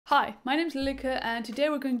Hi, my name is Lilika and today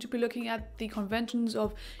we're going to be looking at the conventions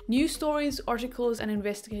of news stories, articles and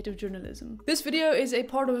investigative journalism. This video is a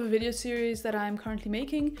part of a video series that I am currently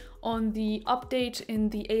making on the update in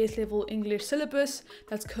the AS level English syllabus,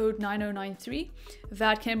 that's code 9093,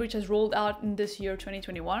 that Cambridge has rolled out in this year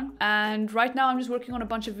 2021. And right now I'm just working on a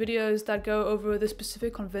bunch of videos that go over the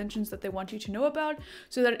specific conventions that they want you to know about,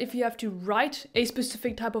 so that if you have to write a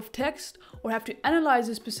specific type of text or have to analyze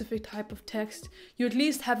a specific type of text, you at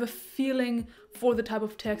least have a feeling for the type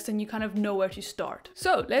of text and you kind of know where to start.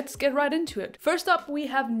 So let's get right into it. First up, we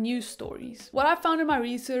have news stories. What I found in my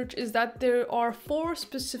research is that there are 4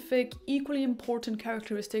 specific, equally important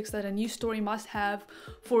characteristics that a news story must have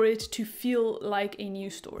for it to feel like a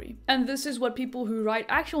news story. And this is what people who write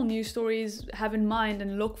actual news stories have in mind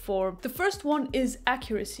and look for. The first one is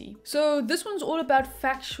accuracy. So this one's all about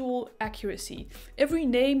factual accuracy. Every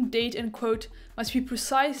name, date, and quote must be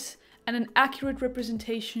precise and an accurate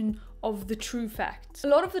representation of the true facts. A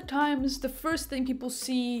lot of the times, the first thing people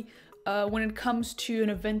see when it comes to an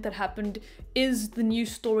event that happened is the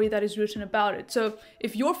news story that is written about it. So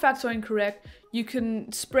if your facts are incorrect, you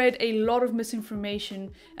can spread a lot of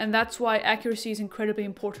misinformation, and that's why accuracy is incredibly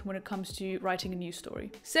important when it comes to writing a news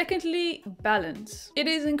story. Secondly, balance. It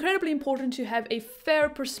is incredibly important to have a fair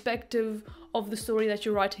perspective of the story that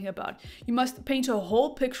you're writing about. You must paint a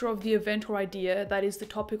whole picture of the event or idea that is the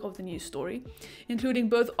topic of the news story, including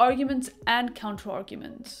both arguments and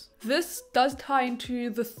counter-arguments. This does tie into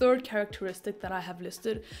the third characteristic that I have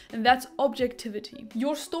listed, and that's objectivity.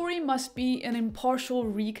 Your story must be an impartial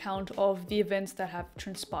recount of the events that have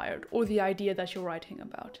transpired or the idea that you're writing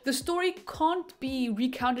about. The story can't be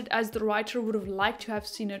recounted as the writer would have liked to have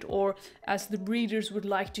seen it or as the readers would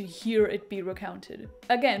like to hear it be recounted.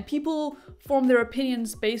 Again, people form their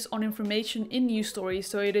opinions based on information in news stories,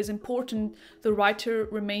 so it is important the writer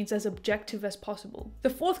remains as objective as possible. The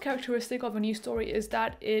fourth characteristic of a news story is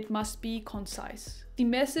that it must be concise. The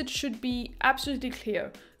message should be absolutely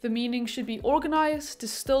clear. The meaning should be organized,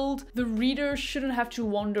 distilled. The reader shouldn't have to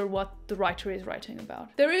wonder what the writer is writing about.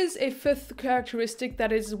 There is a fifth characteristic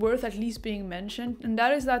that is worth at least being mentioned, and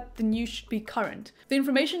that is that the news should be current. The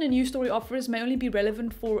information a news story offers may only be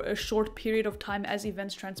relevant for a short period of time as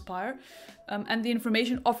events transpire, and the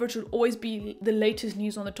information offered should always be the latest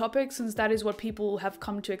news on the topic, since that is what people have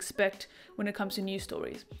come to expect when it comes to news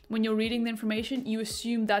stories. When you're reading the information, you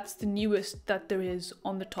assume that's the newest that there is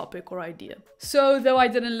on the topic or idea. So though I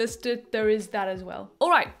didn't list it, there is that as well.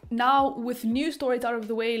 Alright, now with news stories out of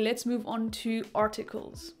the way, let's move on to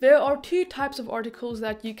articles. There are 2 types of articles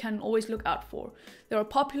that you can always look out for. There are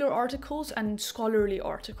popular articles and scholarly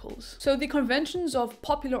articles. So the conventions of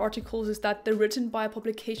popular articles is that they're written by a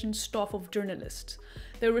publication staff of journalists.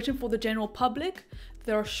 They're written for the general public.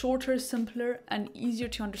 They are shorter, simpler, and easier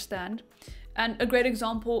to understand. And a great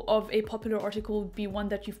example of a popular article would be one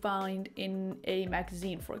that you find in a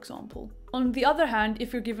magazine, for example. On the other hand,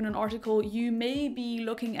 if you're given an article, you may be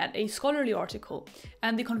looking at a scholarly article.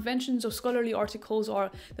 And the conventions of scholarly articles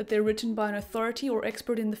are that they're written by an authority or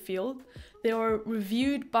expert in the field. They are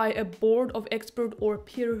reviewed by a board of expert or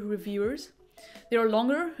peer reviewers. They are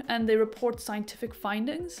longer and they report scientific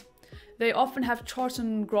findings. They often have charts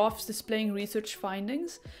and graphs displaying research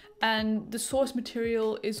findings, and the source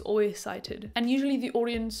material is always cited. And usually the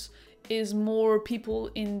audience is more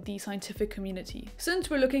people in the scientific community. Since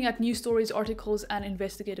we're looking at news stories, articles, and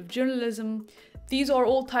investigative journalism, these are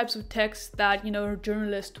all types of text that, a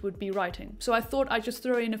journalist would be writing. So I thought I'd just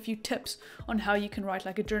throw in a few tips on how you can write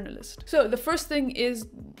like a journalist. So the first thing is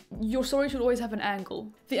your story should always have an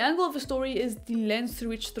angle. The angle of a story is the lens through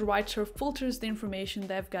which the writer filters the information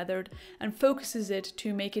they've gathered and focuses it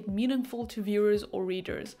to make it meaningful to viewers or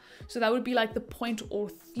readers. So that would be like the point or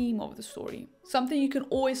theme of the story. Something you can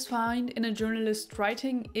always find in a journalist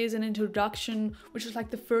writing is an introduction, which is like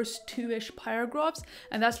the first 2-ish paragraphs,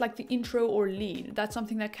 and that's like the intro or lead. That's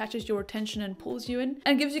something that catches your attention and pulls you in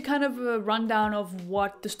and gives you kind of a rundown of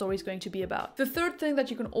what the story is going to be about. The third thing that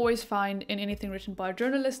you can always find in anything written by a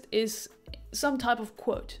journalist is some type of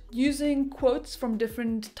quote. Using quotes from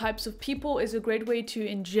different types of people is a great way to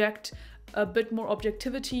inject a bit more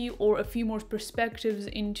objectivity or a few more perspectives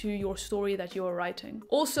into your story that you're writing.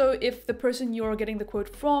 Also, if the person you're getting the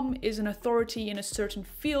quote from is an authority in a certain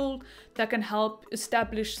field, that can help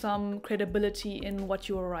establish some credibility in what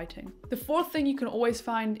you are writing. The fourth thing you can always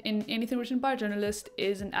find in anything written by a journalist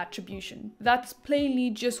is an attribution. That's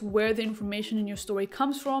plainly just where the information in your story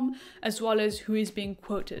comes from, as well as who is being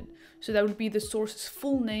quoted. So that would be the source's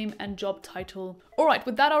full name and job title. Alright,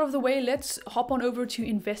 with that out of the way, let's hop on over to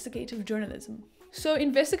investigative journalism. So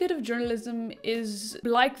investigative journalism is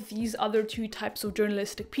like these other two types of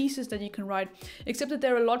journalistic pieces that you can write, except that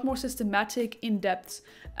they're a lot more systematic, in-depth,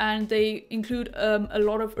 and they include a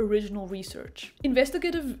lot of original research.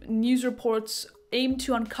 Investigative news reports aim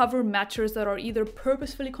to uncover matters that are either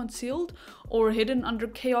purposefully concealed or hidden under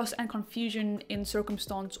chaos and confusion in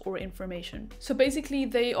circumstance or information. So basically,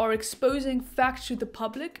 they are exposing facts to the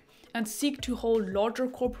public and seek to hold larger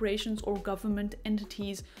corporations or government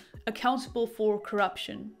entities accountable for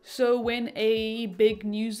corruption. So when a big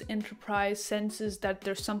news enterprise senses that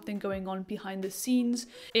there's something going on behind the scenes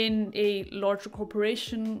in a larger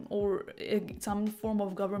corporation or some form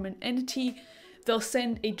of government entity, they'll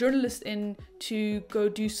send a journalist in to go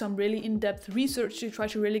do some really in-depth research to try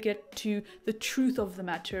to really get to the truth of the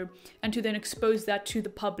matter and to then expose that to the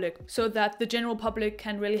public so that the general public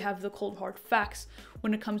can really have the cold hard facts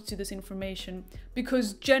when it comes to this information,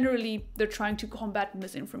 because generally they're trying to combat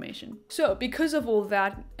misinformation. So because of all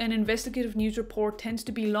that, an investigative news report tends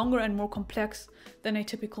to be longer and more complex than a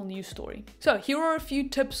typical news story. So here are a few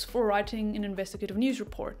tips for writing an investigative news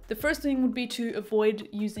report. The first thing would be to avoid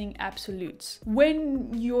using absolutes.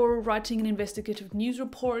 When you're writing an investigative news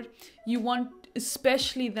report, you want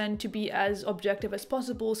especially then to be as objective as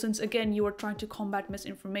possible, since again you are trying to combat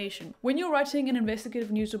misinformation. When you're writing an investigative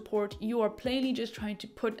news report, you are plainly just trying to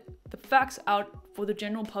put the facts out for the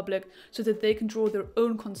general public so that they can draw their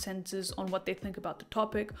own consensus on what they think about the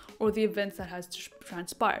topic or the events that has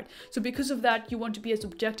transpired. So because of that, you want to be as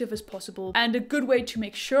objective as possible, and a good way to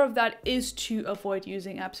make sure of that is to avoid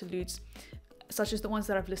using absolutes, such as the ones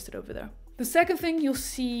that I've listed over there. The second thing you'll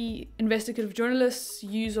see investigative journalists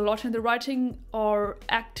use a lot in their writing are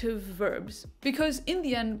active verbs. Because in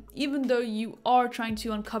the end, even though you are trying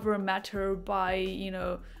to uncover a matter by,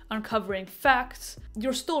 uncovering facts,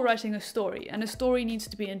 you're still writing a story, and a story needs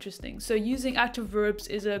to be interesting. So using active verbs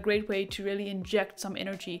is a great way to really inject some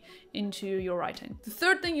energy into your writing. The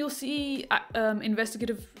third thing you'll see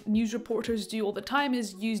investigative news reporters do all the time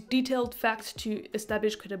is use detailed facts to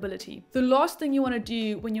establish credibility. The last thing you want to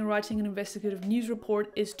do when you're writing an investigative news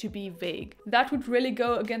report is to be vague. That would really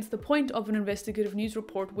go against the point of an investigative news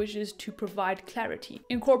report, which is to provide clarity.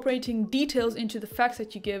 Incorporating details into the facts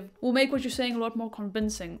that you give will make what you're saying a lot more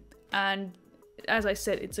convincing. And as I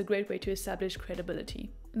said, it's a great way to establish credibility.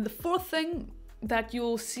 And the fourth thing that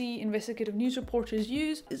you'll see investigative news reporters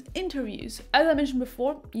use is interviews. As I mentioned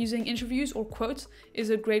before, using interviews or quotes is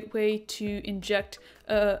a great way to inject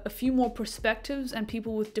a few more perspectives and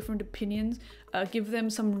people with different opinions, give them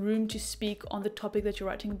some room to speak on the topic that you're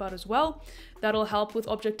writing about as well. That'll help with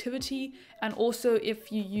objectivity, and also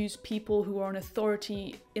if you use people who are an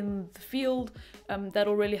authority in the field,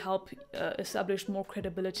 that'll really help establish more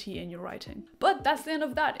credibility in your writing. But that's the end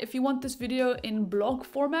of that. If you want this video in blog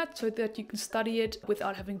format so that you can study it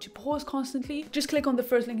without having to pause constantly, just click on the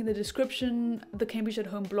first link in the description. The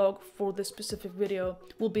CambridgeAtHome blog for this specific video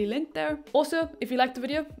will be linked there. Also, if you liked the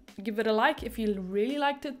video, give it a like. If you really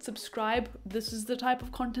liked it, subscribe. This is the type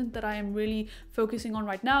of content that I am really focusing on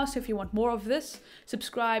right now. So if you want more of this,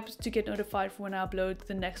 subscribe to get notified for when I upload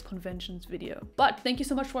the next conventions video. But thank you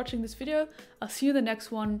so much for watching this video. I'll see you in the next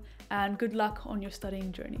one, and good luck on your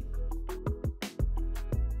studying journey.